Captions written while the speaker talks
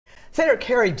Senator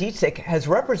Kari Dziedzic has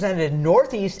represented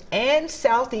Northeast and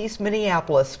Southeast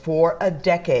Minneapolis for a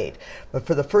decade. But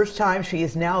for the first time, she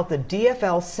is now the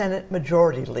DFL Senate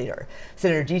Majority Leader.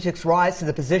 Senator Dziedzic's rise to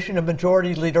the position of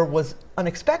Majority Leader was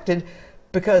unexpected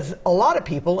because a lot of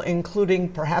people, including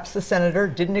perhaps the senator,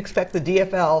 didn't expect the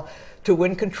DFL to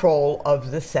win control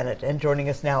of the Senate. And joining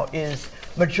us now is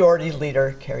Majority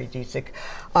Leader Kari Dziedzic.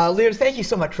 Leader, thank you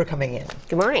so much for coming in.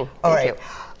 Good morning. Thank you.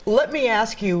 Let me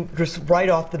ask you just right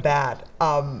off the bat.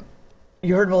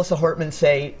 You heard Melissa Hortman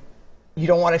say you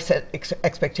don't want to set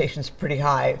expectations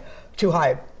too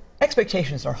high.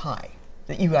 Expectations are high,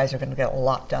 that you guys are going to get a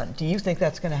lot done. Do you think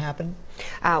that's going to happen?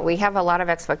 We have a lot of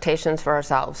expectations for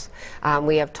ourselves.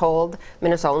 We have told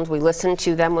Minnesotans, we listened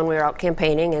to them when we were out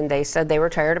campaigning, and they said they were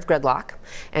tired of gridlock.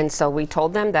 And so we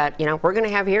told them that, we're going to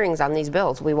have hearings on these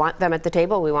bills. We want them at the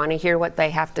table. We want to hear what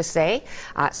they have to say.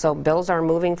 So bills are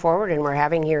moving forward, and we're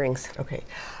having hearings. Okay.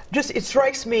 It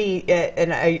strikes me,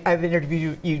 and I've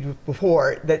interviewed you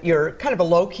before, that you're kind of a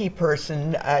low-key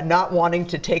person, not wanting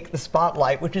to take the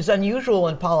spotlight, which is unusual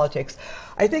in politics.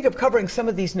 I think of covering some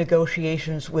of these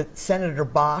negotiations with Senator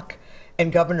Bach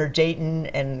and Governor Dayton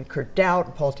and Kurt Dowd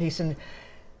and Paul Thiessen,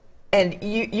 and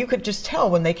you could just tell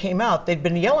when they came out, they'd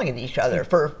been yelling at each other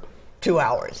for 2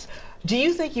 hours. Do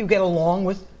you think you get along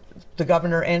with the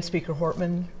governor and Speaker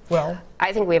Hortman well?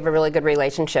 I think we have a really good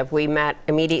relationship. We met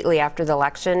immediately after the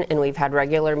election, and we've had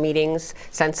regular meetings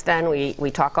since then.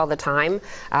 We talk all the time.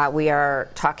 We are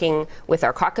talking with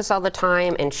our caucus all the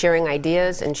time and sharing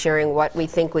ideas and sharing what we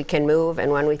think we can move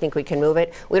and when we think we can move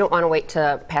it. We don't want to wait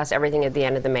to pass everything at the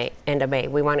end of May.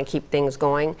 We want to keep things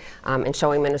going and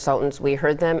showing Minnesotans we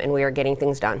heard them and we are getting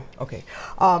things done. Okay.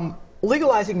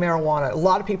 Legalizing marijuana, a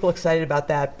lot of people excited about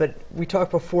that, but we talked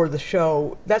before the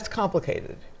show, that's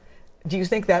complicated. Do you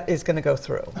think that is going to go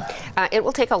through? It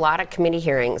will take a lot of committee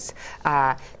hearings.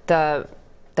 The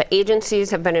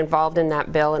agencies have been involved in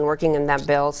that bill and working in that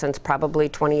bill since probably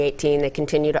 2018. They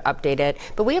continue to update it.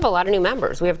 But we have a lot of new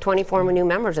members. We have 24 new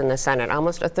members in the Senate,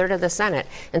 almost a third of the Senate.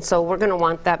 And so we're going to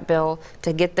want that bill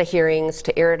to get the hearings,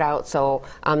 to air it out so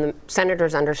the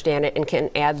senators understand it and can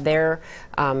add their,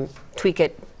 tweak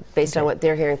it based on what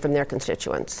they're hearing from their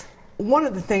constituents. One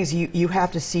of the things you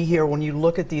have to see here when you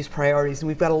look at these priorities, and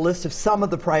we've got a list of some of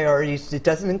the priorities, it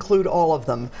doesn't include all of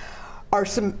them, are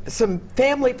some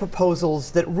family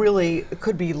proposals that really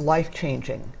could be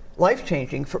life-changing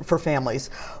for families.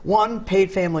 One,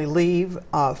 paid family leave,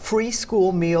 free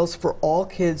school meals for all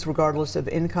kids regardless of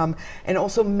income, and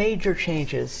also major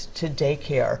changes to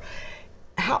daycare.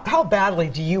 How badly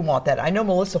do you want that? I know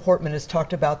Melissa Hortman has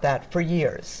talked about that for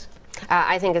years.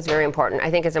 I think it's very important. I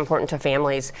think it's important to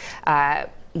families.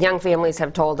 Young families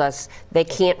have told us they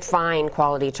can't find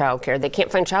quality childcare. They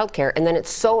can't find childcare, and then it's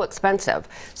so expensive.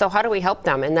 So how do we help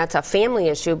them? And that's a family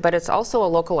issue, but it's also a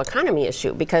local economy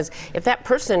issue, because if that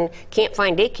person can't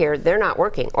find daycare, they're not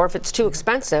working. Or if it's too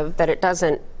expensive that it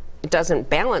doesn't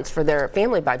balance for their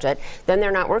family budget, then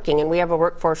they're not working, and we have a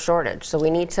workforce shortage. So we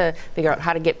need to figure out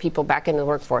how to get people back into the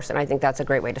workforce, and I think that's a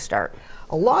great way to start.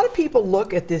 A lot of people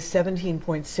look at this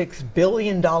 $17.6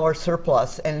 billion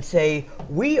surplus and say,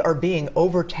 we are being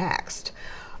overtaxed,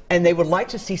 and they would like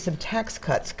to see some tax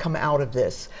cuts come out of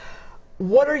this.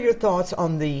 What are your thoughts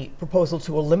on the proposal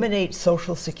to eliminate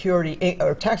Social Security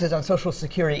or taxes on Social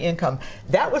Security income?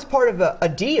 That was part of a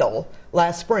deal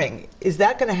last spring. Is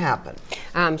that going to happen?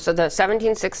 So the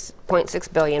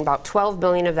 $17.6 billion, about $12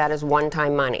 billion of that is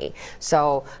one-time money.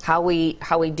 So how we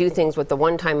do things with the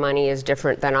one-time money is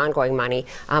different than ongoing money.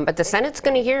 But the Senate's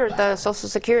going to hear the Social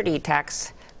Security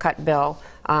tax cut bill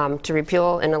to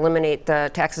repeal and eliminate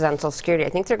the taxes on Social Security. I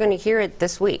think they're going to hear it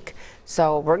this week.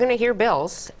 So we're going to hear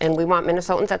bills, and we want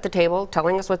Minnesotans at the table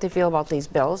telling us what they feel about these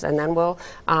bills, and then we'll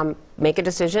make a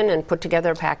decision and put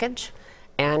together a package,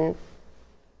 and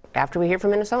after we hear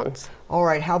from Minnesotans. All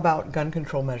right, how about gun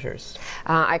control measures?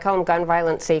 I call them gun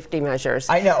violence safety measures.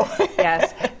 I know.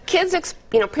 Yes.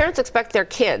 Parents expect their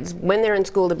kids, when they're in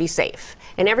school, to be safe.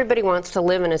 And everybody wants to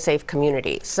live in a safe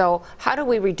community. So how do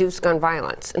we reduce gun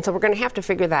violence? And so we're going to have to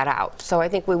figure that out. So I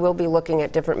think we will be looking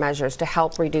at different measures to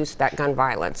help reduce that gun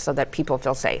violence so that people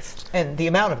feel safe. And the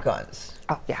amount of guns.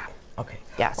 Oh, yeah. Okay.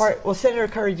 Yes. All right. Well, Senator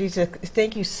Kari Dziedzic,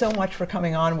 thank you so much for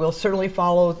coming on. We'll certainly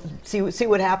follow, see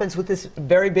what happens with this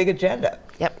very big agenda.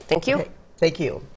 Yep. Thank you. Okay. Thank you.